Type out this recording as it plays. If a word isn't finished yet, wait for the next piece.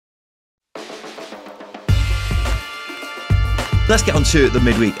Let's get on to the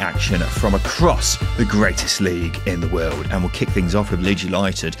midweek action from across the greatest league in the world. And we'll kick things off with Leeds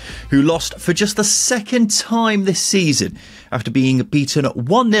United, who lost for just the second time this season after being beaten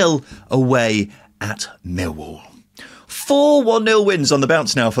 1-0 away at Millwall. 4 1-0 wins on the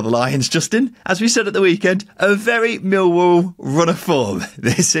bounce now for the Lions, Justin. As we said at the weekend, a very Millwall run of form,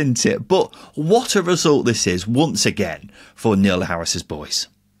 this isn't it? But what a result this is, once again, for Neil Harris's boys.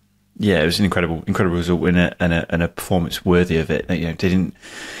 Yeah, it was an incredible result and a performance worthy of it.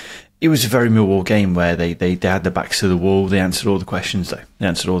 It was a very Millwall game where they had the backs to the wall. They answered all the questions, though. They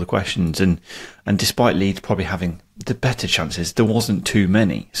answered all the questions, and despite Leeds probably having the better chances, there wasn't too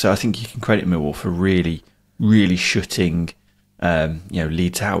many. So I think you can credit Millwall for really shutting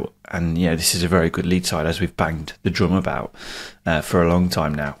Leeds out. And this is a very good Leeds side, as we've banged the drum about for a long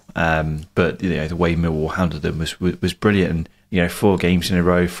time now. But the way Millwall handled them was brilliant. And 4 games in a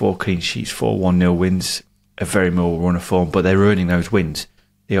row, 4 clean sheets, 4 1-0 wins, a very Millwall run of form. But they're earning those wins.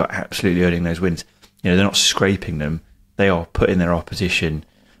 They are absolutely earning those wins. They're not scraping them. They are putting their opposition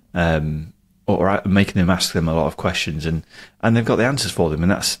or making them ask them a lot of questions, and they've got the answers for them.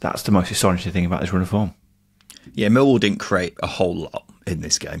 And that's the most astonishing thing about this run of form. Yeah, Millwall didn't create a whole lot in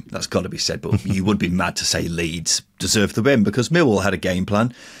this game. That's got to be said. But you would be mad to say Leeds deserved the win, because Millwall had a game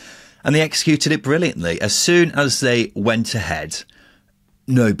plan and they executed it brilliantly. As soon as they went ahead,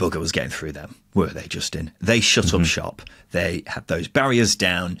 no bugger was getting through them, were they, Justin? They shut up shop. They had those barriers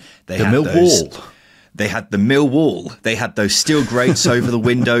down. They had the mill wall. They had those steel grates over the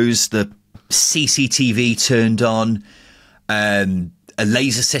windows, the CCTV turned on, a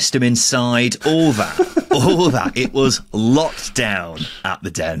laser system inside, all that. It was locked down at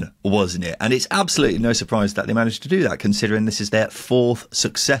the Den, wasn't it? And it's absolutely no surprise that they managed to do that, considering this is their 4th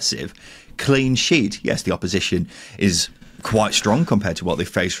successive clean sheet. Yes, the opposition is quite strong compared to what they've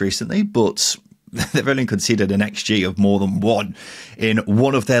faced recently, but they've only conceded an XG of more than 1 in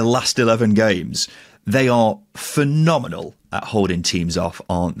one of their last 11 games. They are phenomenal at holding teams off,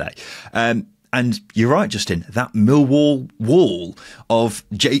 aren't they? And you're right, Justin, that Millwall wall of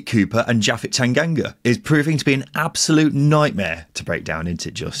Jake Cooper and Japhet Tanganga is proving to be an absolute nightmare to break down, isn't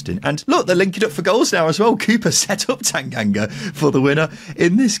it, Justin? And look, they're linking up for goals now as well. Cooper set up Tanganga for the winner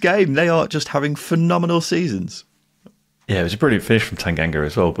in this game. They are just having phenomenal seasons. Yeah, it was a brilliant finish from Tanganga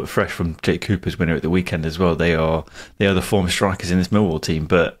as well, but fresh from Jake Cooper's winner at the weekend as well. They are the former strikers in this Millwall team.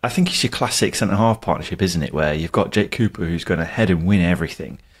 But I think it's your classic centre-half partnership, isn't it, where you've got Jake Cooper, who's going to head and win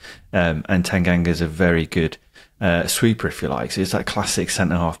everything, and Tanganga's a very good sweeper, if you like. So it's that classic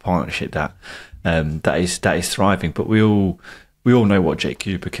centre-half partnership that is thriving. But we all know what Jake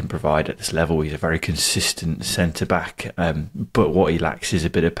Cooper can provide at this level. He's a very consistent centre-back, but what he lacks is a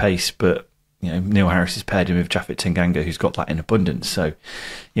bit of pace. But Neil Harris has paired him with Japhet Tanganga, who's got that in abundance. So,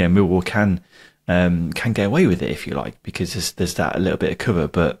 Millwall can get away with it, if you like, because there's that a little bit of cover.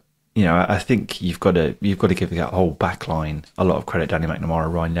 But I think you've got to give that whole back line a lot of credit. Danny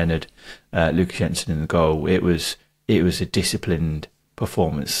McNamara, Ryan Leonard, Lucas Jensen in the goal. It was a disciplined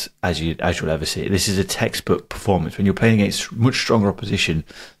performance as you'll ever see it. This is a textbook performance when you're playing against much stronger opposition.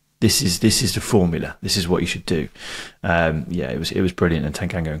 This is the formula. This is what you should do. It was brilliant, and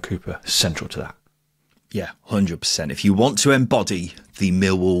Tanganga and Cooper central to that. Yeah, 100%. If you want to embody the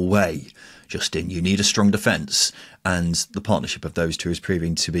Millwall way, Justin, you need a strong defence, and the partnership of those two is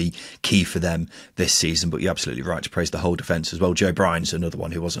proving to be key for them this season. But you're absolutely right to praise the whole defence as well. Joe Bryan's another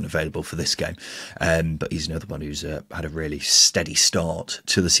one who wasn't available for this game, but he's another one who's had a really steady start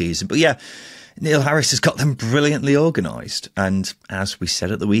to the season. But yeah, Neil Harris has got them brilliantly organised, and as we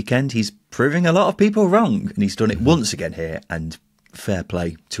said at the weekend, he's proving a lot of people wrong, and he's done it once again here, and fair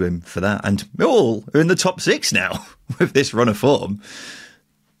play to him for that. And Millwall are in the top 6 now with this run of form.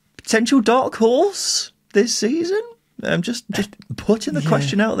 Potential dark horse this season? Just putting the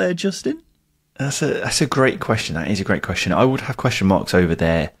question out there, Justin. That's a great question. That is a great question. I would have question marks over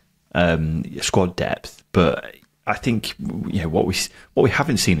their squad depth, but I think what we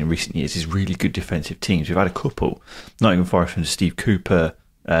haven't seen in recent years is really good defensive teams. We've had a couple: Nottingham Forest under Steve Cooper,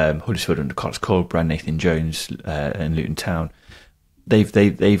 Huddersfield under Carlos Colbrand, Nathan Jones, and Luton Town.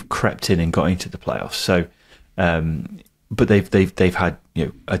 They've crept in and got into the playoffs. So, but they've had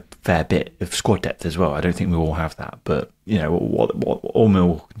a fair bit of squad depth as well. I don't think we all have that, but what all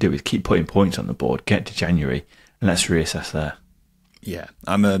Mill can do is keep putting points on the board, get to January, and let's reassess there. Yeah,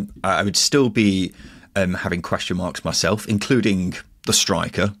 I would still be having question marks myself, including the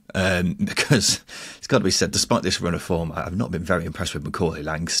striker, because it's got to be said, despite this run of form, I've not been very impressed with Macaulay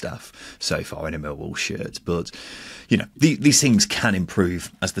Langstaff so far in a Millwall shirt. But, these things can improve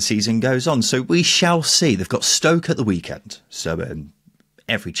as the season goes on. So we shall see. They've got Stoke at the weekend. So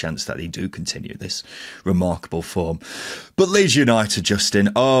every chance that they do continue this remarkable form. But Leeds United, Justin,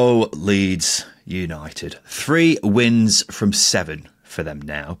 oh, Leeds United. 3 wins from 7 for them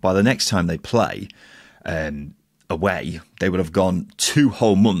now. By the next time they play away, they would have gone 2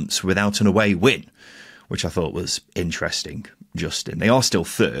 whole months without an away win, which I thought was interesting, Justin. They are still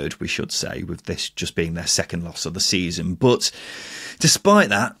third, we should say, with this just being their second loss of the season. But despite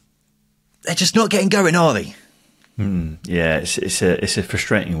that, they're just not getting going, are they? Yeah, it's a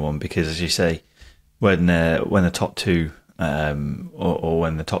frustrating one because, as you say, when the top two or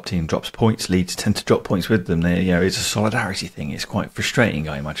when the top team drops points, Leeds tend to drop points with them. It's a solidarity thing. It's quite frustrating,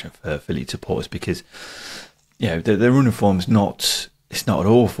 I imagine, for Leeds supporters because the run of form's not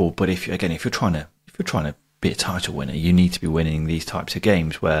awful. But if you're trying to be a title winner, you need to be winning these types of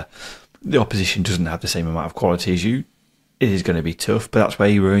games where the opposition doesn't have the same amount of quality as you. It is going to be tough, but that's where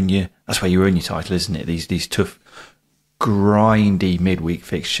you earn your title, isn't it? These tough, grindy midweek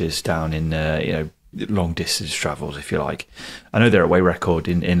fixtures down in long distance travels, if you like. I know their away record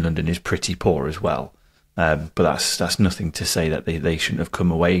in London is pretty poor as well, but that's nothing to say that they shouldn't have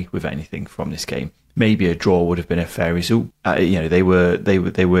come away with anything from this game. Maybe a draw would have been a fair result. They were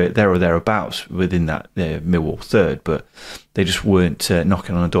there or thereabouts within that Millwall third, but they just weren't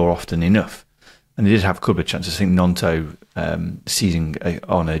knocking on the door often enough. And they did have a couple of chances. I think Nonto seizing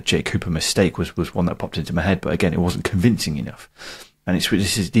on a Jake Cooper mistake was one that popped into my head, but again, it wasn't convincing enough. And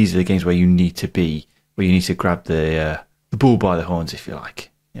these are the games where you need to grab the bull by the horns, if you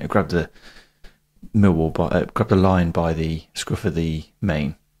like. Grab the grab the lion by the scruff of the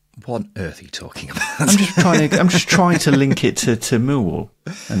mane. What on earth are you talking about? I'm just trying to link it to Millwall.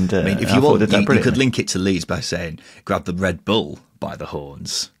 And I mean, if you want, you could link it to Leeds by saying, "Grab the Red Bull by the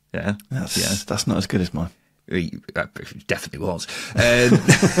horns." Yeah, that's not as good as mine. It definitely was.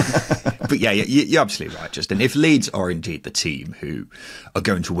 But yeah, you're absolutely right, Justin. If Leeds are indeed the team who are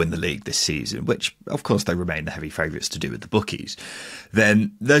going to win the league this season, which of course they remain the heavy favourites to do with the bookies,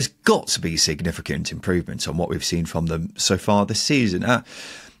 then there's got to be significant improvements on what we've seen from them so far this season.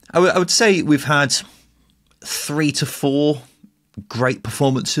 I would say we've had 3 to 4 great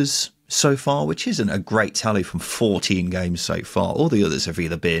performances so far, which isn't a great tally from 14 games so far. All the others have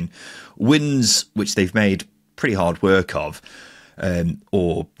either been wins, which they've made pretty hard work of,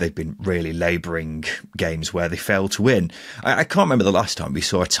 or they've been really labouring games where they failed to win. I can't remember the last time we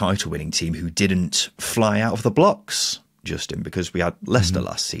saw a title-winning team who didn't fly out of the blocks, Justin, because we had Leicester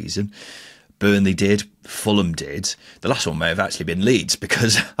last season. Burnley did, Fulham did. The last one may have actually been Leeds,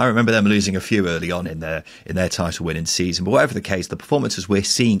 because I remember them losing a few early on in their title-winning season. But whatever the case, the performances we're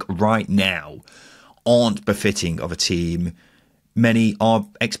seeing right now aren't befitting of a team many are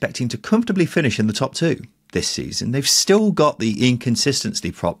expecting to comfortably finish in the top 2 this season. They've still got the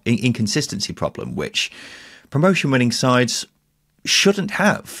inconsistency problem, which promotion-winning sides shouldn't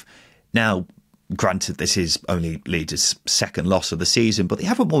have. Now, granted, this is only Leeds' second loss of the season, but they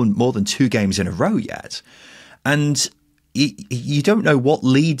haven't won more than 2 games in a row yet. And you don't know what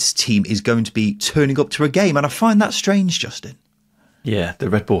Leeds team is going to be turning up to a game. And I find that strange, Justin. Yeah, the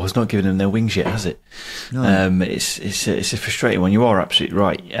Red Bull has not given them their wings yet, has it? No. It's a frustrating one. You are absolutely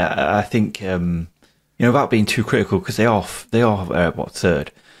right. I think, without being too critical, because they are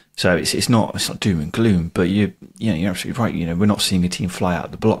third. So it's not doom and gloom, but you're absolutely right. We're not seeing a team fly out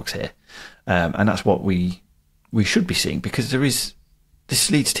of the blocks here. And that's what we should be seeing, because this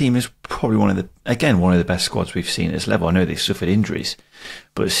Leeds team is probably one of the best squads we've seen at this level. I know they've suffered injuries,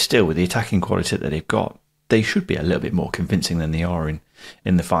 but still, with the attacking quality that they've got, they should be a little bit more convincing than they are in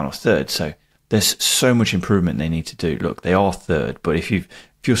the final third. So there's so much improvement they need to do. Look, they are third, but if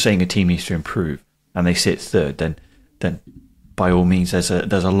you're saying a team needs to improve and they sit third, then by all means, there's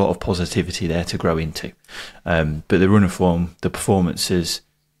a lot of positivity there to grow into. But the run of form, the performances,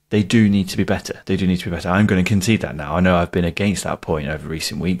 they do need to be better. I'm going to concede that now. I know I've been against that point over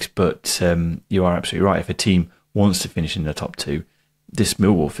recent weeks, but you are absolutely right. If a team wants to finish in the top 2, this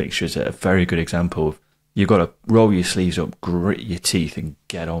Millwall fixture is a very good example of you've got to roll your sleeves up, grit your teeth, and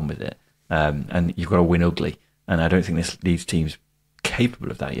get on with it. And you've got to win ugly. And I don't think this Leeds team's capable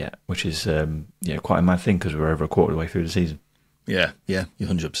of that yet, which is quite a mad thing because we're over a quarter of the way through the season. Yeah, you're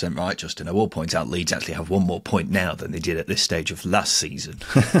 100% right, Justin. I will point out Leeds actually have one more point now than they did at this stage of last season.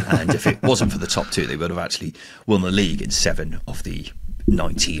 And if it wasn't for the top 2, they would have actually won the league in 7 of the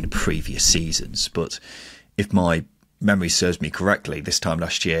 19 previous seasons. But if my memory serves me correctly, this time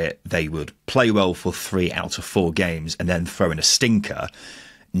last year they would play well for 3 out of 4 games and then throw in a stinker.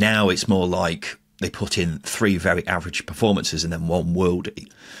 Now it's more like they put in 3 very average performances and then 1 worldie.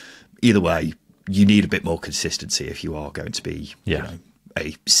 Either way, you need a bit more consistency if you are going to be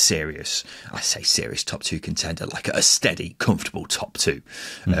a serious, I say serious top 2 contender, like a steady, comfortable top 2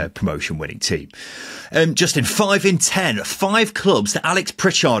 promotion winning team. Justin, 5 in 10, 5 clubs that Alex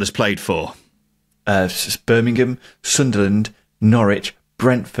Pritchard has played for. Birmingham, Sunderland, Norwich,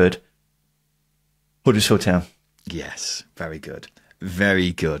 Brentford, Huddersfield Town. Yes, very good.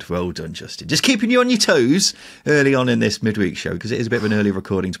 Very good. Well done, Justin. Just keeping you on your toes early on in this midweek show, because it is a bit of an early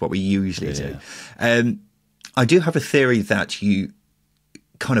recording to what we usually do. I do have a theory that you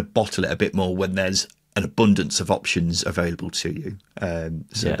kind of bottle it a bit more when there's an abundance of options available to you.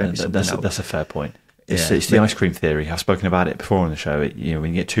 That's a fair point. It's the ice cream theory. I've spoken about it before on the show. When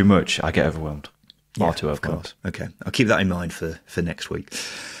you get too much, I get overwhelmed. Far too overwhelmed. Okay, I'll keep that in mind for next week.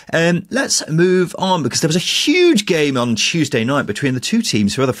 Let's move on, because there was a huge game on Tuesday night between the two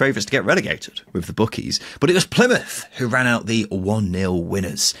teams who are the favourites to get relegated with the bookies. But it was Plymouth who ran out the 1-0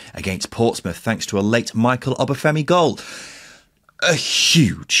 winners against Portsmouth thanks to a late Michael Obafemi goal. A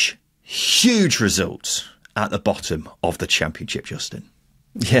huge result at the bottom of the Championship, Justin.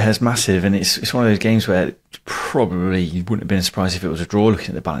 Yeah, it's massive, and it's one of those games where probably you wouldn't have been surprised if it was a draw, looking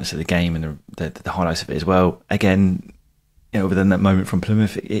at the balance of the game and the highlights of it as well. Again, within that moment from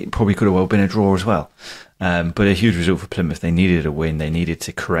Plymouth, it probably could have well been a draw as well. But a huge result for Plymouth. They needed a win. They needed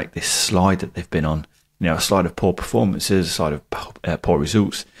to correct this slide that they've been on. A slide of poor performances, a slide of poor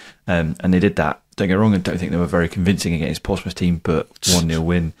results, and they did that. Don't get me wrong, I don't think they were very convincing against Portsmouth's team, but 1-0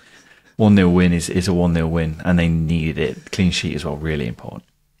 win. 1-0 win is a 1-0 win, and they needed it. Clean sheet as well, really important.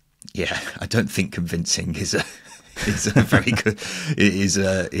 Yeah, I don't think convincing is a very good. It is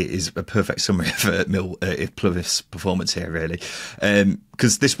a perfect summary of Plymouth's performance here, really,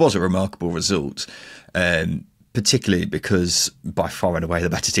 because this was a remarkable result. Particularly because by far and away the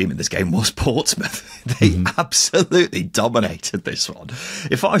better team in this game was Portsmouth. They absolutely dominated this one.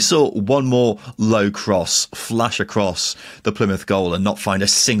 If I saw one more low cross flash across the Plymouth goal and not find a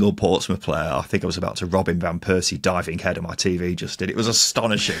single Portsmouth player, I think I was about to Robin Van Persie diving head on my TV, Justin. It was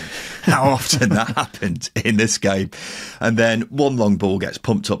astonishing how often that happened in this game. And then one long ball gets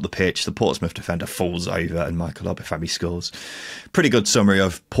pumped up the pitch, the Portsmouth defender falls over and Michael Obafemi scores. Pretty good summary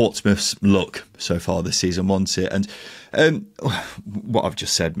of Portsmouth's luck so far this season, wasn't it? And what I've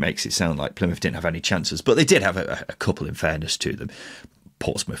just said makes it sound like Plymouth didn't have any chances, but they did have a couple, in fairness to them.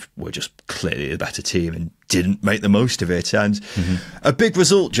 Portsmouth were just clearly the better team and didn't make the most of it. And a big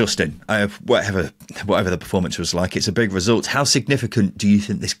result, Justin. Whatever the performance was like, it's a big result. How significant do you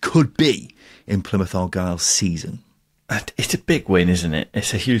think this could be in Plymouth Argyle's season? It's a big win, isn't it?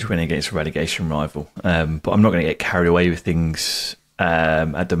 It's a huge win against a relegation rival. But I'm not going to get carried away with things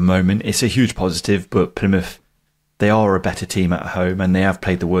at the moment. It's a huge positive, but Plymouth, they are a better team at home and they have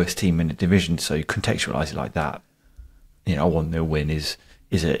played the worst team in the division. So you contextualise it like that. A 1-0 win is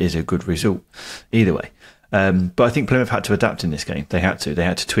a good result either way. But I think Plymouth had to adapt in this game. They had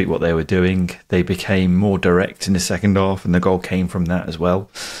to tweak what they were doing. They became more direct in the second half, and the goal came from that as well.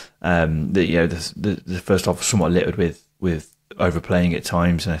 The first half was somewhat littered with overplaying at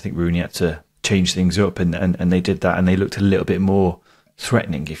times, and I think Rooney had to change things up, and they did that, and they looked a little bit more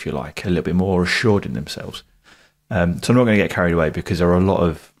threatening, if you like, a little bit more assured in themselves. So I'm not going to get carried away, because there are a lot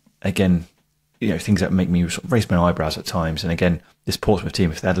of, again, things that make me sort of raise my eyebrows at times. And again, this Portsmouth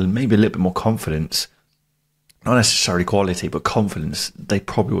team, if they had maybe a little bit more confidence, not necessarily quality, but confidence, they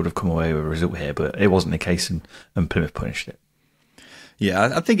probably would have come away with a result here. But it wasn't the case, and Plymouth punished it.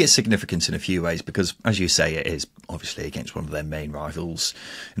 Yeah, I think it's significant in a few ways because, as you say, it is obviously against one of their main rivals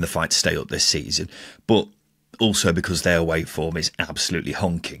in the fight to stay up this season, but also because their away form is absolutely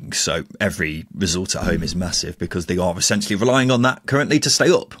honking. So every result at home is massive because they are essentially relying on that currently to stay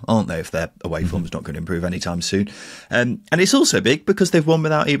up, aren't they, if their away form is not going to improve anytime soon. And it's also big because they've won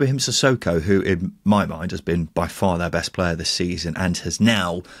without Ibrahim Sissoko, who in my mind has been by far their best player this season and has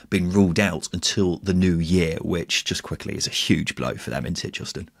now been ruled out until the new year, which just quickly is a huge blow for them, isn't it,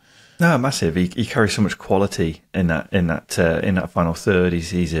 Justin? No, massive. He carries so much quality in that final third.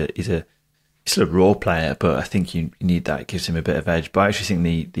 He's still a raw player, but I think you need that. It gives him a bit of edge. But I actually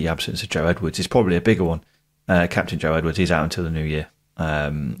think the absence of Joe Edwards is probably a bigger one. Captain Joe Edwards, he's out until the new year.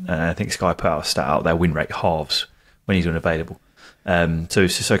 And I think Sky put out a stat out, their win rate halves when he's unavailable. So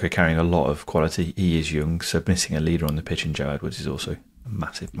Sissoko carrying a lot of quality. He is young, so missing a leader on the pitch in Joe Edwards is also a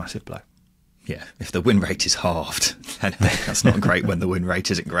massive, massive blow. Yeah, if the win rate is halved, then that's not great when the win rate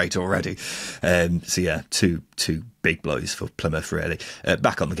isn't great already. So yeah, two big blows for Plymouth, really.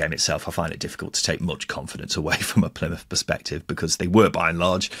 Back on the game itself, I find it difficult to take much confidence away from a Plymouth perspective because they were, by and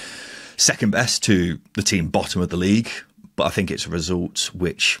large, second best to the team bottom of the league. But I think it's a result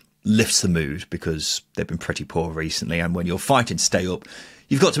which lifts the mood because they've been pretty poor recently. And when you're fighting to stay up,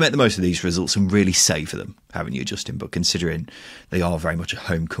 you've got to make the most of these results and really savour them, haven't you, Justin? But considering they are very much a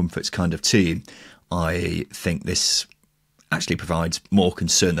home comforts kind of team, I think this actually provides more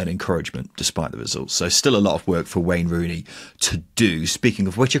concern than encouragement despite the results. So still a lot of work for Wayne Rooney to do. Speaking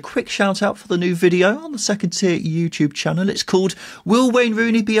of which, a quick shout out for the new video on the Second Tier YouTube channel. It's called Will Wayne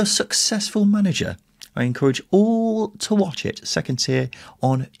Rooney Be a Successful Manager? I encourage all to watch it. Second Tier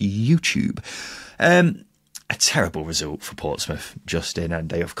on YouTube. A terrible result for Portsmouth, Justin, and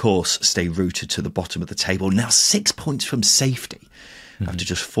they of course stay rooted to the bottom of the table. Now 6 points from safety after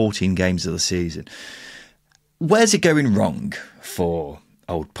just 14 games of the season. Where's it going wrong for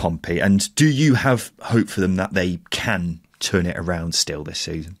old Pompey? And do you have hope for them that they can turn it around still this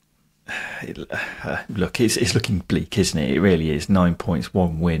season? Look, it's looking bleak, isn't it? It really is. 9 points,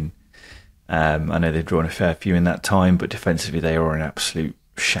 1 win. I know they've drawn a fair few in that time, but defensively they are an absolute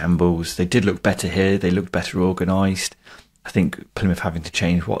shambles. They did look better here. They looked better organised. I think Plymouth having to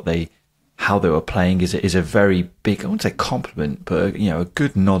change how they were playing is a very big, I wouldn't say compliment, but a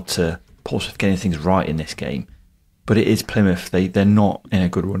good nod to Portsmouth getting things right in this game. But it is Plymouth. They're not in a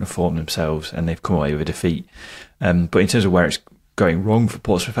good run of form themselves, and they've come away with a defeat. But in terms of where it's going wrong for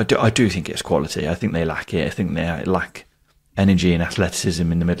Portsmouth, I do think it's quality. I think they lack it. I think they lack energy and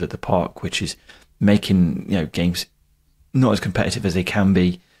athleticism in the middle of the park, which is making games not as competitive as they can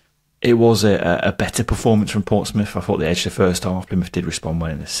be. It was a better performance from Portsmouth. I thought they edged the first half. Plymouth did respond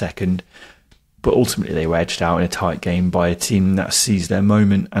well in the second. But ultimately they were edged out in a tight game by a team that seized their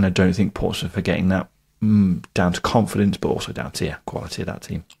moment, and I don't think Portsmouth are getting that down to confidence, but also down to quality of that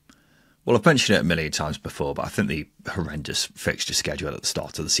team. Well, I've mentioned it a million times before, but I think the horrendous fixture schedule at the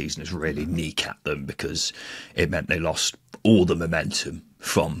start of the season has really kneecapped them because it meant they lost all the momentum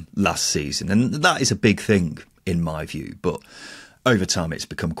from last season. And that is a big thing in my view. But over time, it's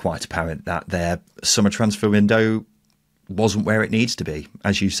become quite apparent that their summer transfer window wasn't where it needs to be,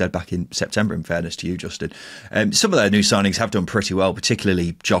 as you said back in September, in fairness to you, Justin. Some of their new signings have done pretty well,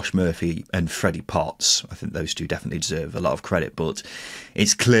 particularly Josh Murphy and Freddie Potts. I think those two definitely deserve a lot of credit, but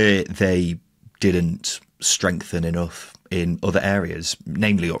it's clear they didn't strengthen enough in other areas,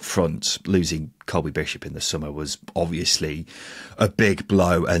 namely up front. Losing Colby Bishop in the summer was obviously a big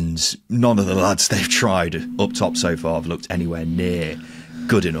blow, and none of the lads they've tried up top so far have looked anywhere near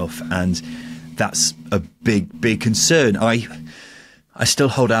good enough, and that's a big concern. I still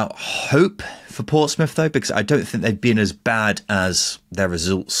hold out hope for Portsmouth, though, because I don't think they've been as bad as their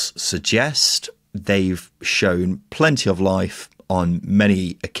results suggest. They've shown plenty of life on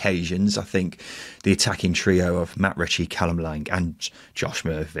many occasions. I think the attacking trio of Matt Ritchie, Callum Lang and Josh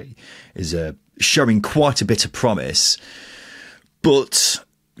Murphy is showing quite a bit of promise. But,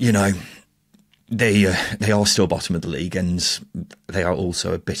 they are still bottom of the league, and they are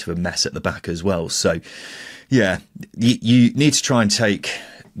also a bit of a mess at the back as well. So, yeah, you need to try and take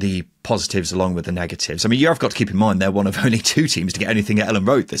the positives along with the negatives. I mean, you have got to keep in mind they're one of only two teams to get anything at Ellen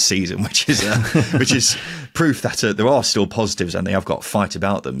Road this season, which is proof that there are still positives and they have got fight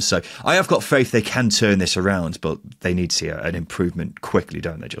about them. So I have got faith they can turn this around, but they need to see an improvement quickly,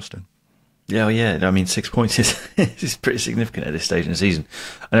 don't they, Justin? Yeah. I mean, 6 points is pretty significant at this stage in the season.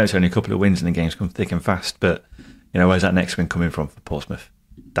 I know it's only a couple of wins and the games come thick and fast, but where's that next win coming from for Portsmouth?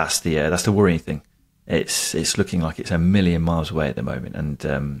 That's the worrying thing. It's looking like it's a million miles away at the moment,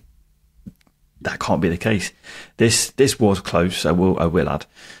 and that can't be the case. This was close. I will add.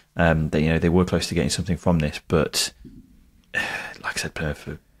 They were close to getting something from this, but like I said, Plymouth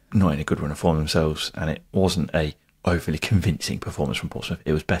are not in a good run of form themselves, and it wasn't a overly convincing performance from Portsmouth.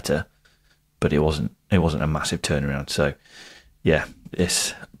 It was better, but it wasn't a massive turnaround. So yeah,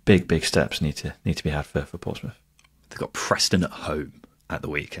 it's big steps need to be had for Portsmouth. They've got Preston at home at the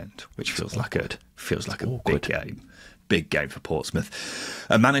weekend, which feels like a big game. Big game for Portsmouth.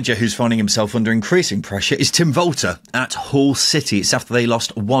 A manager who's finding himself under increasing pressure is Tim Volter at Hull City. It's after they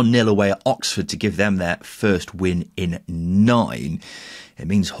lost 1-0 away at Oxford to give them their first win in 9. It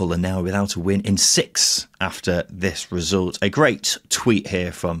means Hull are now without a win in 6 after this result. A great tweet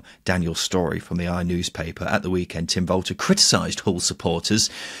here from Daniel Story from the Eye newspaper. At the weekend, Tim Volter criticised Hull supporters.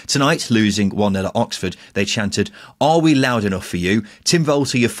 Tonight, losing 1-0 at Oxford, they chanted, "Are we loud enough for you? Tim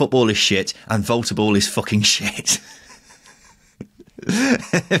Volter, your football is shit, and Volter ball is fucking shit."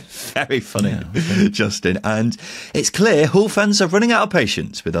 Very funny, Justin. And it's clear Hull fans are running out of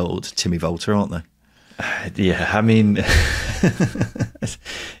patience with old Timmy Volter, aren't they? Yeah, I mean,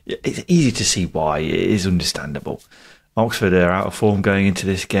 it's easy to see why. It is understandable. Oxford are out of form going into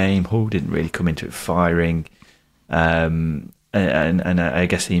this game. Hull didn't really come into it firing. And I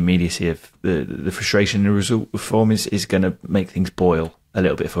guess the immediacy of the frustration in the result of form is going to make things boil a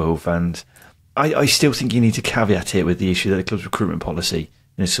little bit for Hull fans. I still think you need to caveat it with the issue that the club's recruitment policy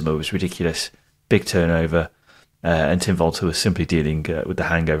in the summer was ridiculous. Big turnover, and Tim Volter was simply dealing with the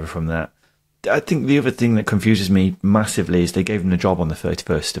hangover from that. I think the other thing that confuses me massively is they gave him the job on the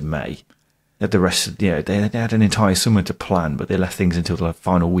 31st of May. The rest, they had an entire summer to plan, but they left things until the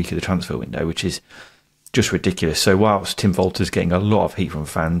final week of the transfer window, which is just ridiculous. So whilst Tim Volter's getting a lot of heat from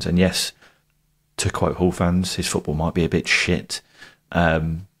fans, and yes, to quote Hull fans, his football might be a bit shit,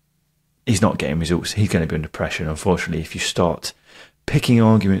 he's not getting results. He's going to be under pressure. And unfortunately, if you start picking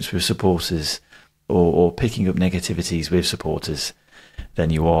arguments with supporters or picking up negativities with supporters, then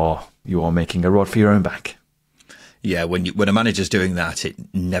you are making a rod for your own back. Yeah, when a manager's doing that, it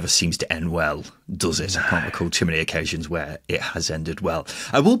never seems to end well, does it? I can't recall too many occasions where it has ended well.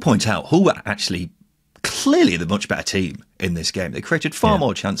 I will point out, Hull were actually clearly the much better team in this game. They created far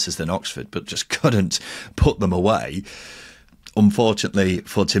more chances than Oxford, but just couldn't put them away. Unfortunately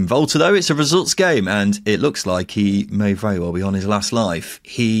for Tim Volter, though, it's a results game, and it looks like he may very well be on his last life.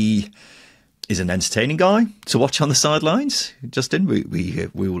 He is an entertaining guy to watch on the sidelines, Justin. We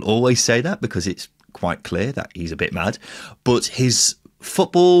will always say that because it's quite clear that he's a bit mad, but his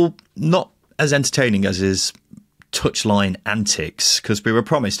football not as entertaining as his touchline antics, because we were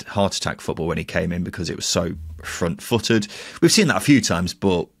promised heart attack football when he came in because it was so front-footed. We've seen that a few times,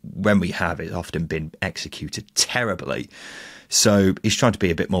 but when we have, it's often been executed terribly. So he's trying to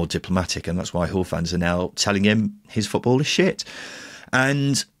be a bit more diplomatic, and that's why Hull fans are now telling him his football is shit.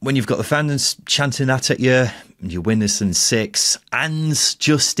 And when you've got the fans chanting that at you, you win this in 6. And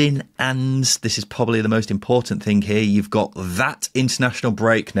Justin, and this is probably the most important thing here, you've got that international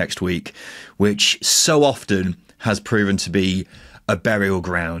break next week, which so often has proven to be a burial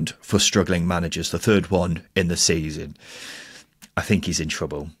ground for struggling managers, the third one in the season. I think he's in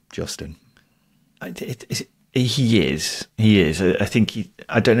trouble, Justin. He is. I think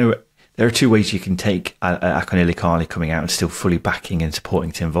I don't know. There are two ways you can take Akon Ilikali coming out and still fully backing and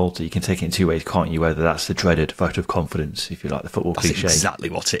supporting Tim Volter. You can take it in two ways, can't you? Whether that's the dreaded vote of confidence, if you like the football That's cliche. exactly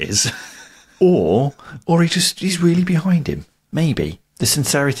what it is. or he's really behind him. Maybe the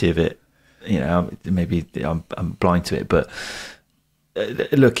sincerity of it. Maybe I'm blind to it, but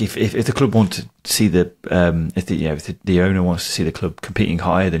look, if the club want to see if the owner wants to see the club competing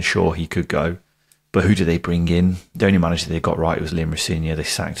higher, then sure, he could go. But who do they bring in? The only manager they got right was Liam Rosenior. They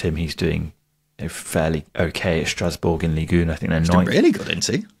sacked him. He's doing fairly okay at Strasbourg in Ligue 1. I think they're ninth. Really good,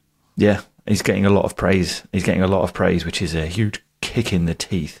 isn't he? Yeah, he's getting a lot of praise. Which is a huge kick in the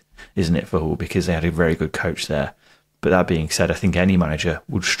teeth, isn't it, for Hull? Because they had a very good coach there. But that being said, I think any manager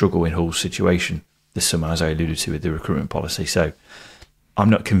would struggle in Hull's situation this summer, as I alluded to with the recruitment policy. So I'm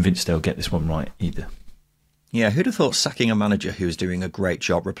not convinced they'll get this one right either. Yeah, who'd have thought sacking a manager who's doing a great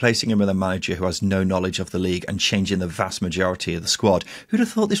job, replacing him with a manager who has no knowledge of the league and changing the vast majority of the squad? Who'd have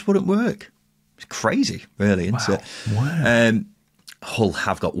thought this wouldn't work? It's crazy, really, isn't it? Wow. Hull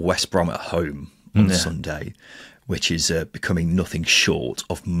have got West Brom at home on Sunday, which is becoming nothing short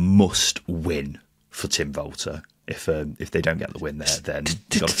of must win for Tim Volter. If they don't get the win there, then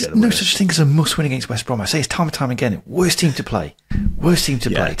you've got to get the win. No such thing as a must win against West Brom. I say it's time and time again. Worst team to play. Play.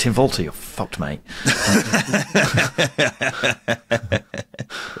 Tim Volter, you're fucked, mate.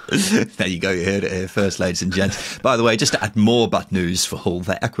 There you go. You heard it here first, ladies and gents. By the way, just to add more bad news for Hull,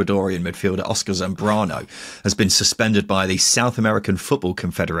 their Ecuadorian midfielder Oscar Zambrano has been suspended by the South American Football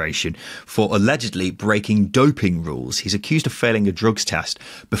Confederation for allegedly breaking doping rules. He's accused of failing a drugs test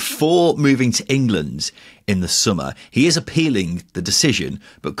before moving to England in the summer. He is appealing the decision,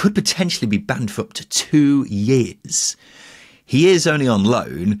 but could potentially be banned for up to 2 years. He is only on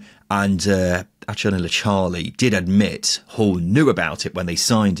loan, and Achonila Charlie did admit Hull knew about it when they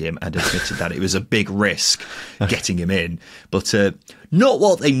signed him and admitted that it was a big risk getting him in, but not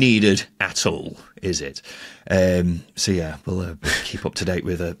what they needed at all, is it? So yeah, we'll keep up to date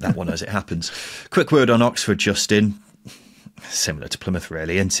with that one as it happens. Quick word on Oxford, Justin. Similar to Plymouth,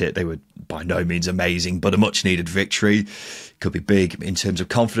 really, isn't it? They were by no means amazing, but a much-needed victory. Could be big in terms of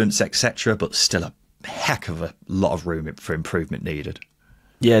confidence, etc., but still a heck of a lot of room for improvement needed.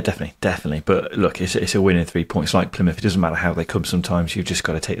 Yeah, definitely. But look, it's a win in 3 points. Like Plymouth, it doesn't matter how they come sometimes. You've just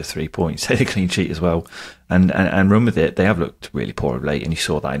got to take the 3 points, take the clean sheet as well, and run with it. They have looked really poor of late, and you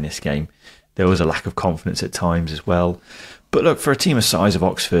saw that in this game. There was a lack of confidence at times as well. But look, for a team the size of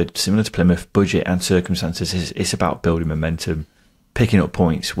Oxford, similar to Plymouth, budget and circumstances, it's about building momentum, picking up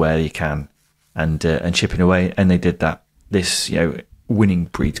points where you can, and chipping away. And they did that. This, winning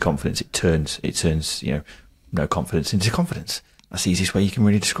breeds confidence. It turns no confidence into confidence. That's the easiest way you can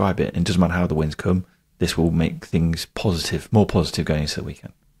really describe it. And it doesn't matter how the wins come. This will make things positive, more positive going into the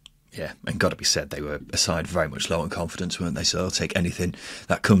weekend. Yeah, and got to be said, they were a side very much low on confidence, weren't they? So they'll take anything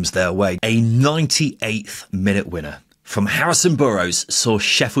that comes their way. A 98th minute winner from Harrison Burrows saw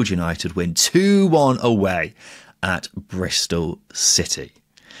Sheffield United win 2-1 away at Bristol City.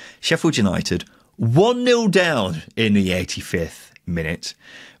 Sheffield United 1-0 down in the 85th minute,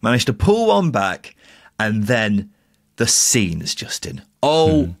 managed to pull one back, and then the scenes, Justin.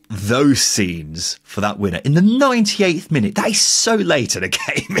 Oh, those scenes for that winner in the 98th minute. That is so late in a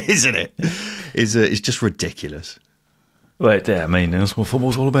game, isn't it? It's just ridiculous. Well, yeah, I mean, that's what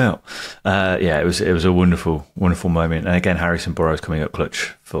football's all about. It was a wonderful, wonderful moment. And again, Harrison Burrows coming up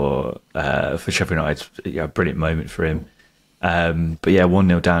clutch for Sheffield United. Yeah, brilliant moment for him. But yeah,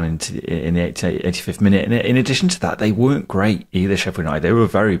 1-0 down in the 85th minute. And in addition to that, they weren't great either, Sheffield United. They were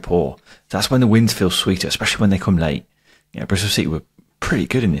very poor. That's when the wins feel sweeter, especially when they come late. Yeah, Bristol City were pretty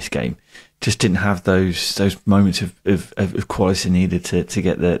good in this game. Just didn't have those moments of quality needed to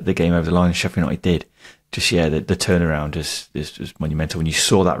get the game over the line. Sheffield United did. Just, the turnaround is monumental. When you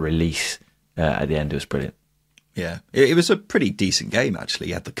saw that release at the end, it was brilliant. Yeah, it was a pretty decent game, actually.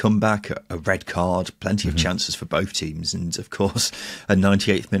 You had the comeback, a red card, plenty of chances for both teams, and, of course, a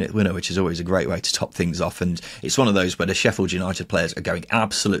 98th minute winner, which is always a great way to top things off. And it's one of those where the Sheffield United players are going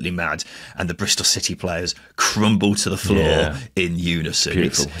absolutely mad and the Bristol City players crumble to the floor in unison.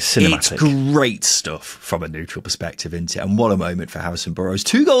 Beautiful. Cinematic. It's great stuff from a neutral perspective, isn't it? And what a moment for Harrison Burrows.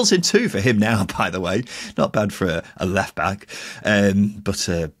 2 goals in 2 for him now, by the way. Not bad for a left-back. But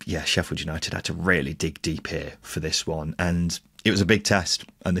Sheffield United had to really dig deep here for this one, and it was a big test,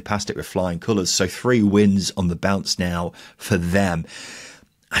 and they passed it with flying colours. So 3 wins on the bounce now for them.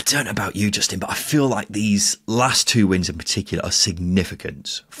 I don't know about you, Justin, but I feel like these last 2 wins in particular are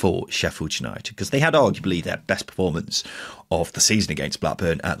significant for Sheffield United, because they had arguably their best performance of the season against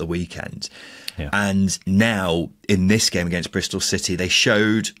Blackburn at the weekend. Yeah. And now in this game against Bristol City, they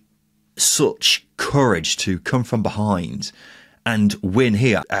showed such courage to come from behind and win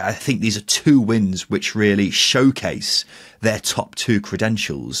here. I think these are 2 wins which really showcase their top 2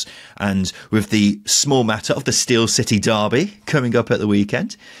 credentials. And with the small matter of the Steel City derby coming up at the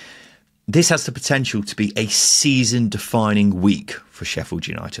weekend, this has the potential to be a season-defining week for Sheffield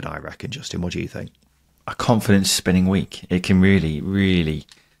United, I reckon. Justin, what do you think? A confidence-spinning week. It can really, really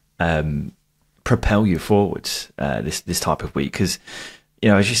propel you forwards, this type of week, because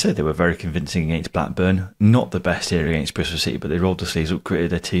as you said, they were very convincing against Blackburn. Not the best here against Bristol City, but they rolled the sleeves up,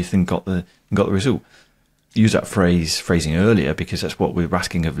 gritted their teeth, and got the result. Use that phrasing earlier because that's what we were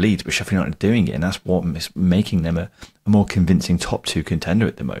asking of Leeds, but Sheffield United are doing it, and that's what is making them a more convincing top 2 contender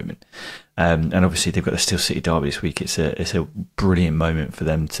at the moment. And obviously they've got the Steel City derby this week. It's a brilliant moment for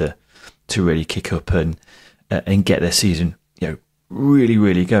them to really kick up and get their season really,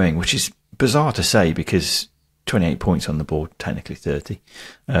 really going, which is bizarre to say because 28 points on the board, technically 30,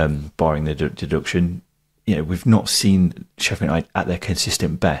 barring the deduction. We've not seen Sheffield United at their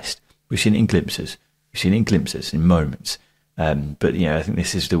consistent best. We've seen it in glimpses. We've seen it in glimpses, in moments. But I think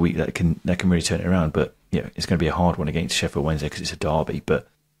this is the week that can really turn it around. But it's going to be a hard one against Sheffield Wednesday because it's a derby. But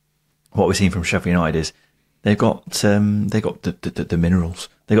what we're seeing from Sheffield United is they've got the minerals.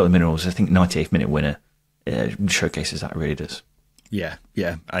 They got the minerals. I think 98th minute winner showcases that. It really does. Yeah.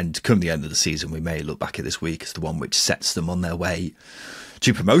 And come the end of the season, we may look back at this week as the one which sets them on their way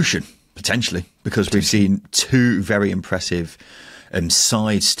to promotion, potentially, because we've seen 2 very impressive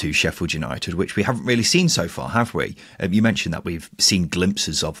sides to Sheffield United, which we haven't really seen so far, have we? You mentioned that we've seen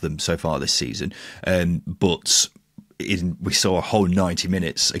glimpses of them so far this season, but we saw a whole 90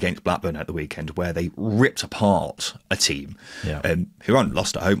 minutes against Blackburn at the weekend where they ripped apart a team who hadn't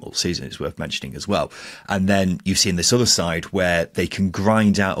lost at home all season, is worth mentioning as well. And then you've seen this other side where they can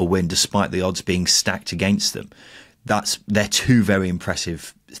grind out a win despite the odds being stacked against them. They're 2 very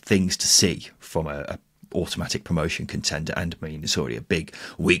impressive things to see from a automatic promotion contender. And I mean, it's already a big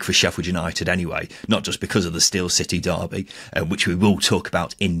week for Sheffield United anyway, not just because of the Steel City derby, which we will talk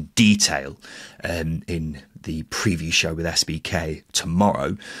about in detail in the preview show with SBK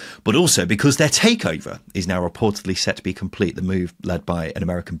tomorrow, but also because their takeover is now reportedly set to be complete. The move, led by an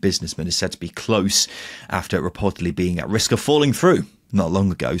American businessman, is said to be close after reportedly being at risk of falling through not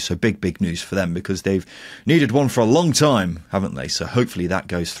long ago. So big news for them because they've needed one for a long time, haven't they? So hopefully that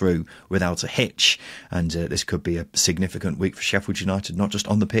goes through without a hitch, and this could be a significant week for Sheffield United, not just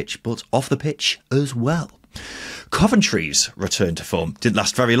on the pitch but off the pitch as well. Coventry's return to form didn't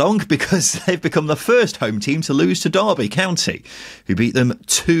last very long because they've become the first home team to lose to Derby County, who beat them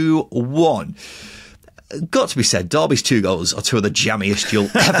 2-1. got to be said, Derby's 2 goals are 2 of the jammiest you'll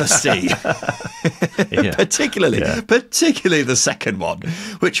ever see. Particularly the second one,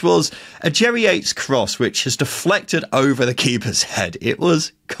 which was a Jerry Yates cross, which has deflected over the keeper's head. It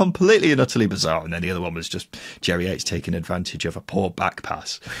was completely and utterly bizarre. And then the other one was just Jerry Yates taking advantage of a poor back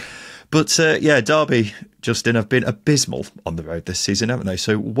pass. But Derby, Justin, have been abysmal on the road this season, haven't they?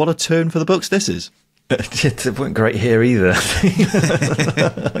 So what a turn for the books this is. It wasn't great here either. I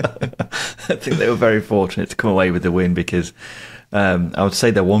think they were very fortunate to come away with the win because I would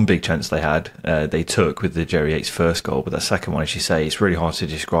say the one big chance they had, they took with the Jerry Yates first goal, but that second one, as you say, it's really hard to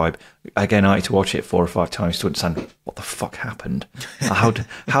describe. Again, I had to watch it 4 or 5 times to understand what the fuck happened. How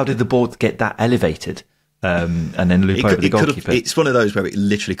did the ball get that elevated? And then loop over the goalkeeper. It's one of those where it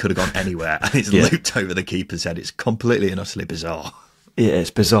literally could have gone anywhere, and it's looped over the keeper's head. It's completely and utterly bizarre. Yeah,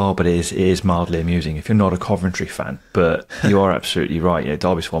 it's bizarre, but it is mildly amusing if you're not a Coventry fan. But you are absolutely right.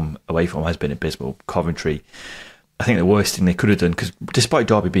 Derby's form away from has been abysmal. Coventry, I think the worst thing they could have done, because despite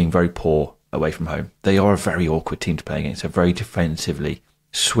Derby being very poor away from home, they are a very awkward team to play against. They're very defensively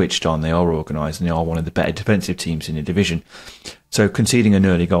switched on. They are organised, and they are one of the better defensive teams in the division. So conceding an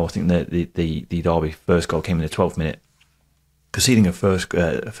early goal, I think that the Derby first goal came in the 12th minute. Conceding a first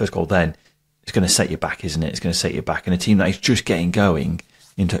goal then, it's going to set you back, isn't it? It's going to set you back. And a team that is just getting going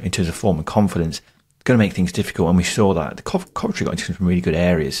in terms of form and confidence, it's going to make things difficult. And we saw that. The Coventry got into some really good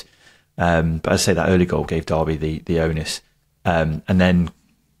areas. But as I say, that early goal gave Derby the onus. And then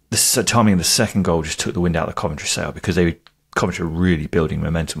the timing of the second goal just took the wind out of the Coventry sail because Coventry were really building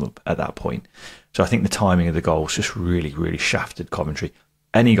momentum up at that point. So I think the timing of the goals just really, really shafted Coventry.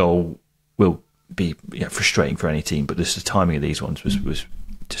 Any goal will be frustrating for any team, but the timing of these ones was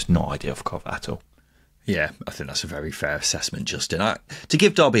just not ideal for Cov at all. Yeah, I think that's a very fair assessment, Justin. To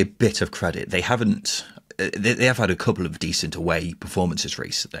give Derby a bit of credit, they have had a couple of decent away performances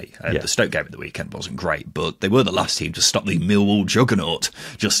recently. The Stoke game at the weekend wasn't great, but they were the last team to stop the Millwall juggernaut,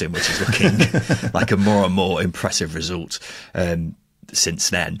 Justin, which is looking like a more and more impressive result since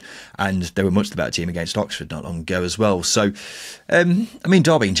then. And they were much the better team against Oxford not long ago as well. So,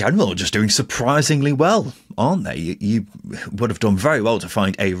 Derby in general are just doing surprisingly well, aren't they? You would have done very well to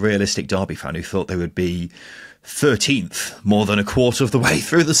find a realistic Derby fan who thought they would be 13th more than a quarter of the way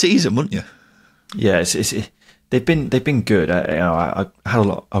through the season, wouldn't you? Yeah, they've been good. I had a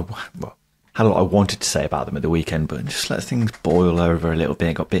lot I wanted to say about them at the weekend, but just let things boil over a little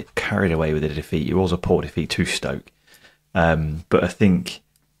bit. Got a bit carried away with the defeat. It was a poor defeat to Stoke, but I think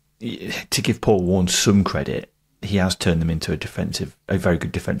to give Paul Warne some credit, he has turned them into a very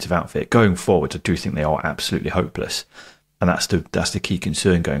good defensive outfit. Going forwards, I do think they are absolutely hopeless, and that's the key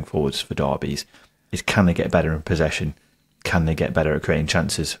concern going forwards for Derby's is can they get better in possession? Can they get better at creating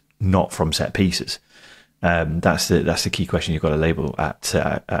chances? Not from set pieces. That's the key question you've got to label at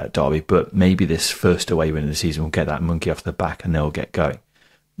Derby. But maybe this first away win of the season will get that monkey off the back and they'll get going.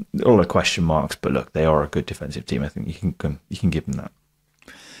 All the question marks, but look, they are a good defensive team. I think you can give them that.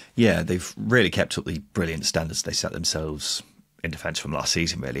 Yeah, they've really kept up the brilliant standards they set themselves in defence from last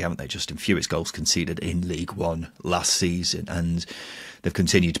season, really, haven't they? Just in fewest goals conceded in League One last season, and they've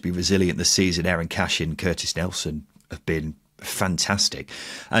continued to be resilient this season. Aaron Cashin, Curtis Nelson have been fantastic.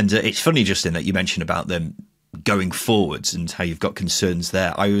 And it's funny, Justin, that you mentioned about them going forwards and how you've got concerns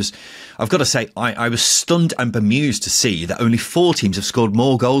there. I've got to say, I was stunned and bemused to see that only 4 teams have scored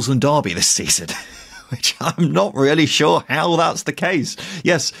more goals than Derby this season, which I'm not really sure how that's the case.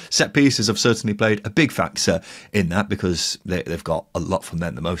 Yes, set pieces have certainly played a big factor in that because they've got a lot from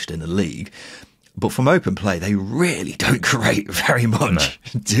them, the most in the league. But from open play, they really don't create very much,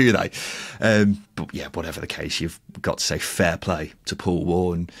 do they? But yeah, whatever the case, you've got to say fair play to Paul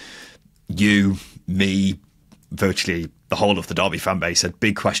Warne. You, me, virtually the whole of the Derby fan base had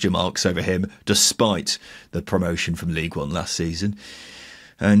big question marks over him, despite the promotion from League One last season.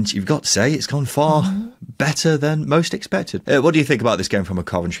 And you've got to say it's gone far better than most expected. What do you think about this game from a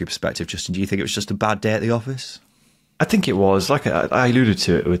Coventry perspective, Justin? Do you think it was just a bad day at the office? I think it was. Like I alluded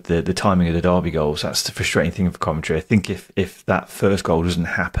to it with the timing of the Derby goals. That's the frustrating thing for Coventry. I think if that first goal doesn't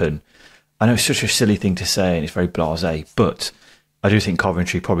happen, I know it's such a silly thing to say and it's very blasé, but I do think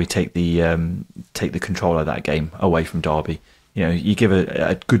Coventry probably take the control of that game away from Derby. You give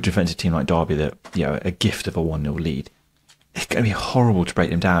a good defensive team like Derby a gift of a 1-0 lead. It's going to be horrible to break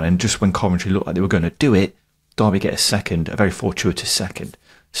them down. And just when Coventry looked like they were going to do it, Derby get a very fortuitous second.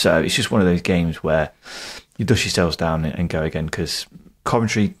 So it's just one of those games where you dust yourselves down and go again, because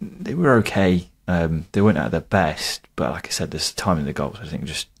Coventry, they were okay. They weren't at their best, but like I said, this timing of the goals, I think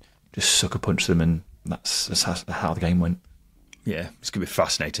just sucker punched them, and that's how the game went. Yeah, it's going to be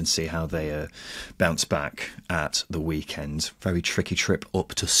fascinating to see how they bounce back at the weekend. Very tricky trip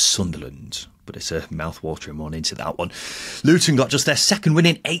up to Sunderland, but it's a mouth-watering one into that one. Luton got just their second win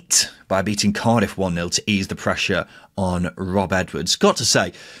in 8 by beating Cardiff 1-0 to ease the pressure on Rob Edwards. Got to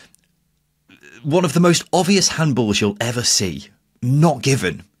say, one of the most obvious handballs you'll ever see, not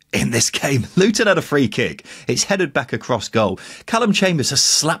given in this game. Luton had a free kick. It's headed back across goal. Callum Chambers has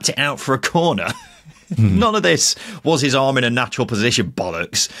slapped it out for a corner. None of this was his arm in a natural position,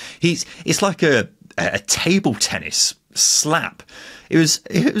 bollocks. It's like a table tennis slap. It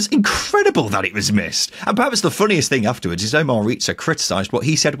was incredible that it was missed. And perhaps the funniest thing afterwards is Omar Ritza criticised what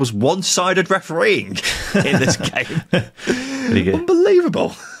he said was one-sided refereeing in this game.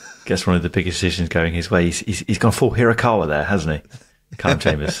 Unbelievable. Guess one of the biggest decisions going his way. He's gone full Hirakawa there, hasn't he? Callum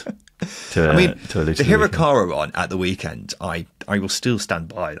Chambers. To a the Hirakawa one at the weekend, I will still stand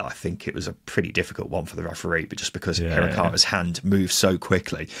by that. I think it was a pretty difficult one for the referee, but just because Hirakawa's hand moved so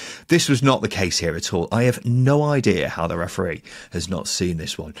quickly. This was not the case here at all. I have no idea how the referee has not seen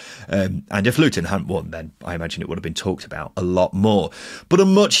this one. And if Luton hadn't won, then I imagine it would have been talked about a lot more. But a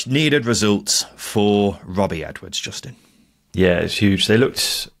much needed result for Robbie Edwards, Justin. Yeah, it's huge. They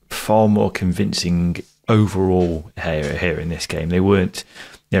looked far more convincing overall here in this game. They weren't,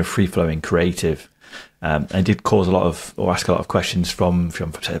 free-flowing, creative, and did cause ask a lot of questions from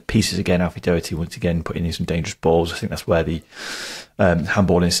pieces again. Alfie Doherty once again putting in some dangerous balls. I think that's where the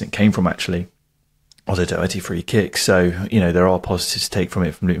handball incident came from, actually, or the Doherty free kick. So there are positives to take from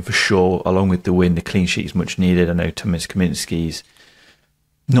Luton for sure. Along with the win, the clean sheet is much needed. I know Thomas Kaminski's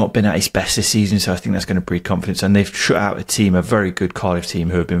not been at his best this season, so I think that's going to breed confidence. And they've shut out a very good Cardiff team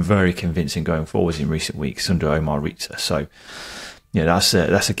who have been very convincing going forwards in recent weeks under Omar Ritza. So,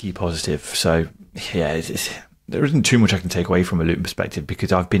 that's a key positive. So, there isn't too much I can take away from a Luton perspective,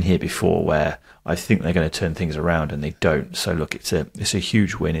 because I've been here before where I think they're going to turn things around and they don't. So, look, it's a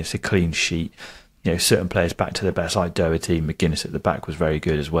huge win. It's a clean sheet. Certain players back to their best, like Doherty. McGuinness at the back was very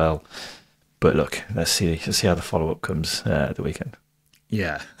good as well. But look, let's see how the follow-up comes at the weekend.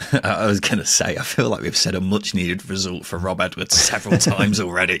 Yeah, I was going to say, I feel like we've said a much-needed result for Rob Edwards several times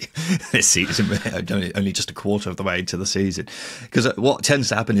already this season, only just a quarter of the way into the season. Because what tends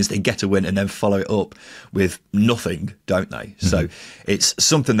to happen is they get a win and then follow it up with nothing, don't they? Mm-hmm. So it's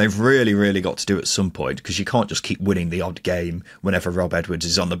something they've really, really got to do at some point, because you can't just keep winning the odd game whenever Rob Edwards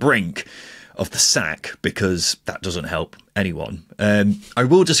is on the brink of the sack, because that doesn't help anyone. I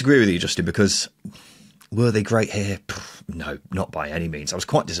will disagree with you, Justin, because were they great here? No, not by any means. I was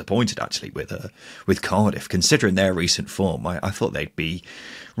quite disappointed, actually, with Cardiff, considering their recent form. I thought they'd be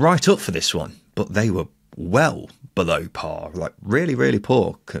right up for this one, but they were well below par, like really, really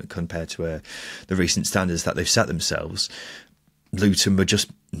poor compared to the recent standards that they've set themselves. Luton were just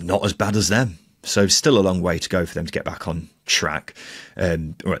not as bad as them. So still a long way to go for them to get back on track,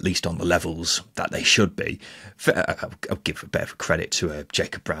 or at least on the levels that they should be. I'll give a bit of credit to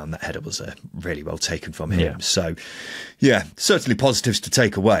Jacob Brown. That header was really well taken from him. Yeah. So, certainly positives to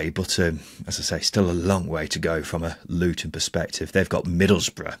take away. But as I say, still a long way to go from a Luton perspective. They've got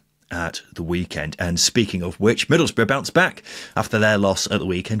Middlesbrough at the weekend. And speaking of which, Middlesbrough bounced back after their loss at the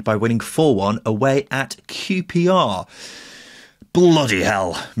weekend by winning 4-1 away at QPR. Bloody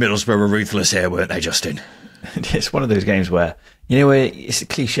hell, Middlesbrough were ruthless here, weren't they, Justin? It's one of those games where, it's a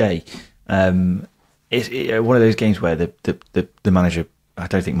cliche. It's one of those games where the manager, I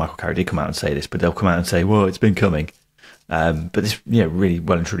don't think Michael Carrick did come out and say this, but they'll come out and say, well, it's been coming. But this, really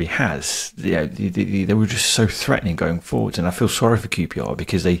well and truly has. They were just so threatening going forwards, and I feel sorry for QPR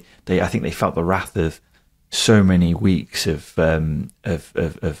because I think they felt the wrath of so many weeks of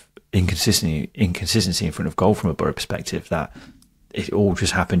inconsistency in front of goal from a Borough perspective, that it all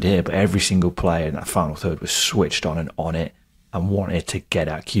just happened here. But every single player in that final third was switched on and on it and wanted to get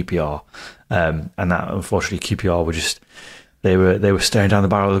at QPR, and that, unfortunately, QPR were just they were staring down the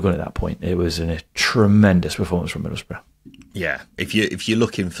barrel of the gun at that point. It was a tremendous performance from Middlesbrough. Yeah, if you're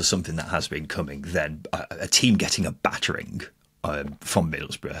looking for something that has been coming, then a team getting a battering from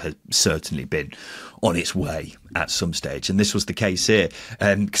Middlesbrough has certainly been on its way at some stage, and this was the case here,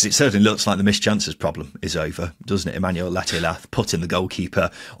 because it certainly looks like the missed chances problem is over, doesn't it? Emmanuel Latilath putting the goalkeeper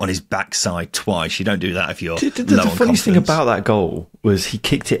on his backside twice. You don't do that if you're low on confidence. The funniest thing about that goal was he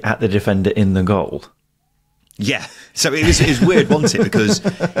kicked it at the defender in the goal. Yeah, so it was weird, wasn't it? Because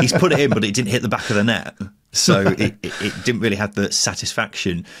he's put it in, but it didn't hit the back of the net. So it didn't really have the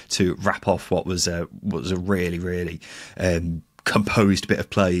satisfaction to wrap off what was a really, really composed bit of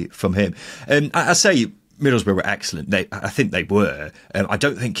play from him. I say Middlesbrough were excellent. I think they were. I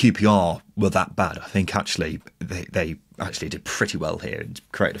don't think QPR were that bad. I think actually they actually did pretty well here and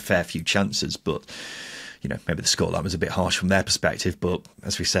created a fair few chances. But maybe the scoreline was a bit harsh from their perspective, but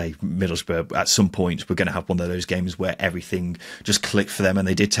as we say, Middlesbrough, at some point, we're going to have one of those games where everything just clicked for them and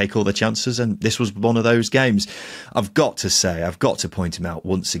they did take all the chances, and this was one of those games. I've got to point him out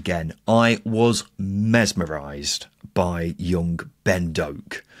once again. I was mesmerised by young Ben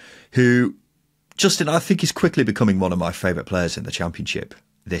Doak, who, Justin, I think is quickly becoming one of my favourite players in the Championship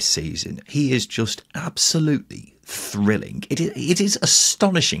this season. He is just absolutely thrilling. It is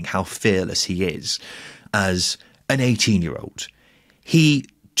astonishing how fearless he is as an 18-year-old. He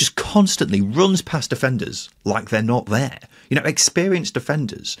just constantly runs past defenders like they're not there. Experienced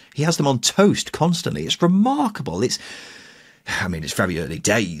defenders. He has them on toast constantly. It's remarkable. It's very early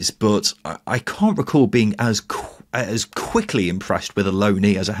days, but I can't recall being as quickly impressed with a low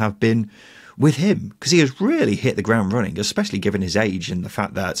knee as I have been with him, because he has really hit the ground running, especially given his age and the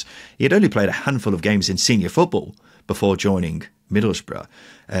fact that he had only played a handful of games in senior football before joining Middlesbrough.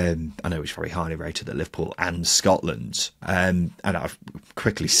 I know he's very highly rated at Liverpool and Scotland, and I've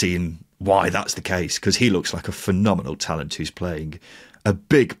quickly seen why that's the case, because he looks like a phenomenal talent who's playing a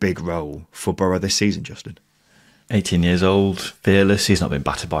big role for Borough this season, Justin. 18 years old, fearless. He's not been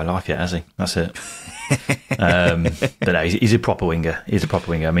battered by life yet, has he? That's it. But no, he's a proper winger. He's a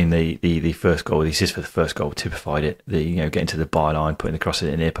proper winger. I mean, the first goal, the assist for the first goal typified it. Getting to the byline, putting the cross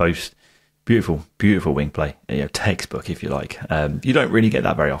in the near post. Beautiful wing play. Textbook, if you like. You don't really get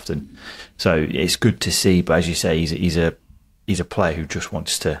that very often, so it's good to see. But as you say, he's a player who just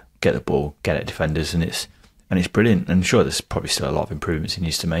wants to get the ball, get at defenders, and it's brilliant. And sure, there's probably still a lot of improvements he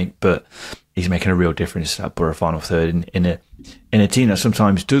needs to make, but he's making a real difference at Borough final third in a team that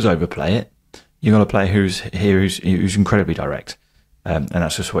sometimes does overplay it. You've got a player who's incredibly direct, and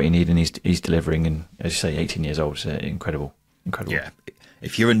that's just what you need. And he's delivering. And as you say, 18 years old is incredible. Yeah,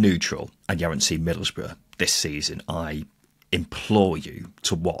 if you're a neutral and you haven't seen Middlesbrough this season, I implore you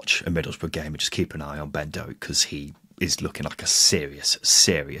to watch a Middlesbrough game and just keep an eye on Ben Doak, because he is looking like a serious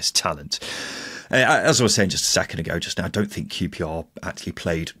talent. As I was saying just a second ago, just now, I don't think QPR actually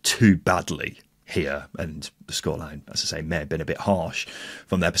played too badly here, and the scoreline, as I say, may have been a bit harsh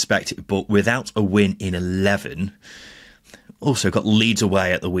from their perspective, but without a win in 11, also got Leeds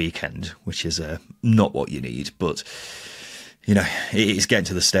away at the weekend, which is not what you need, but it's getting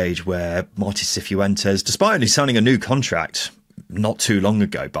to the stage where Martin Cifuentes, despite only signing a new contract not too long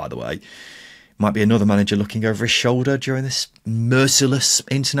ago, by the way, might be another manager looking over his shoulder during this merciless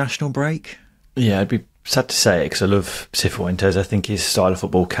international break. Yeah, I'd be sad to say it, because I love Cifuentes. I think his style of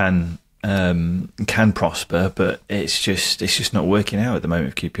football can prosper, but it's just not working out at the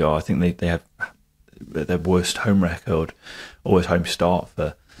moment with QPR. I think they have their worst home record, or worst home start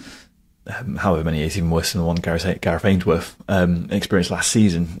for however many years, even worse than the one Gareth Ainsworth experienced last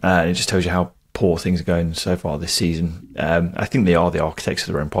season. It just tells you how poor things are going so far this season. I think they are the architects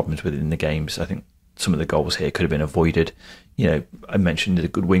of their own problems within the games. I think some of the goals here could have been avoided. I mentioned the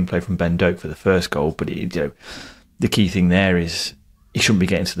good wing play from Ben Doak for the first goal, but the key thing there is he shouldn't be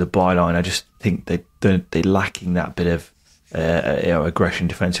getting to the byline. I just think they're lacking that bit of aggression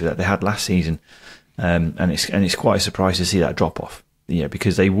defensively that they had last season, and it's quite a surprise to see that drop off.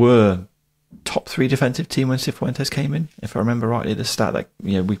 Because they were top 3 defensive team when Cifuentes came in, if I remember rightly. The stat that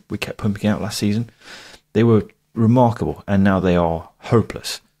we kept pumping out last season, they were remarkable, and now they are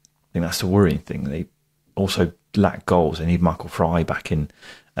hopeless. I think that's the worrying thing. They also lack goals. They need Michael Fry back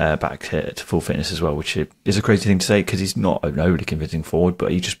to full fitness as well, which is a crazy thing to say, because he's not an overly convincing forward,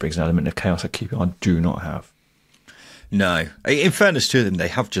 but he just brings an element of chaos that QPR do not have. No. In fairness to them, they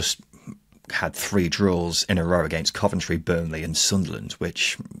have just had 3 draws in a row against Coventry, Burnley and Sunderland,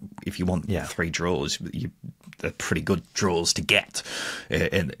 which, if you want 3 draws, they're pretty good draws to get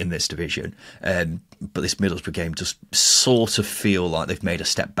in this division. But this Middlesbrough game just sort of feel like they've made a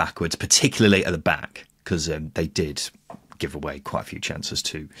step backwards, particularly at the back, because they did give away quite a few chances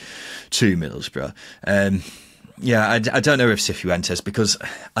to Middlesbrough. I don't know if Cifuentes, because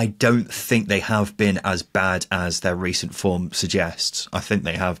I don't think they have been as bad as their recent form suggests. I think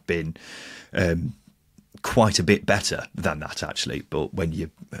they have been quite a bit better than that, actually. But when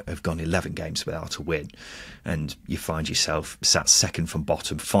you have gone 11 games without a win and you find yourself sat second from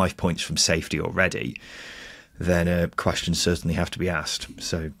bottom, 5 points from safety already, then questions certainly have to be asked.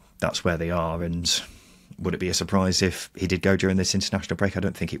 So that's where they are. And would it be a surprise if he did go during this international break? I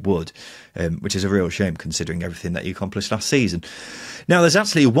don't think it would, which is a real shame considering everything that he accomplished last season. Now, there's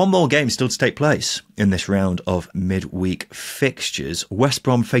actually one more game still to take place in this round of midweek fixtures. West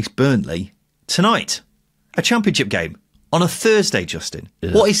Brom face Burnley tonight. A championship game on a Thursday, Justin.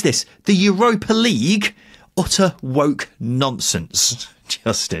 Yeah. What is this? The Europa League? Utter woke nonsense.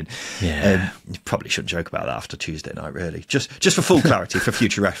 Justin. Yeah. You probably shouldn't joke about that after Tuesday night, really. Just for full clarity, for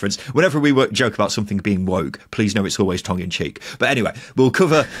future reference. Whenever we joke about something being woke, please know it's always tongue-in-cheek. But anyway, we'll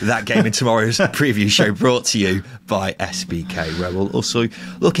cover that game in tomorrow's preview show, brought to you by SBK, where we'll also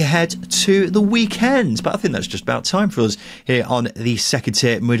look ahead to the weekend. But I think that's just about time for us here on the Second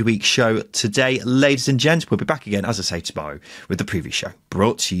Tier Midweek Show today. Ladies and gents, we'll be back again, as I say, tomorrow with the preview show,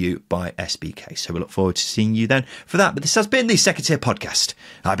 brought to you by SBK. So we look forward to seeing you then for that. But this has been the Second Tier Podcast.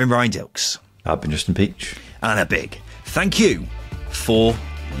 I've been Ryan Dilks. I've been Justin Peach. And a big thank you for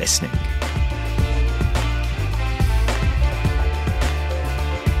listening.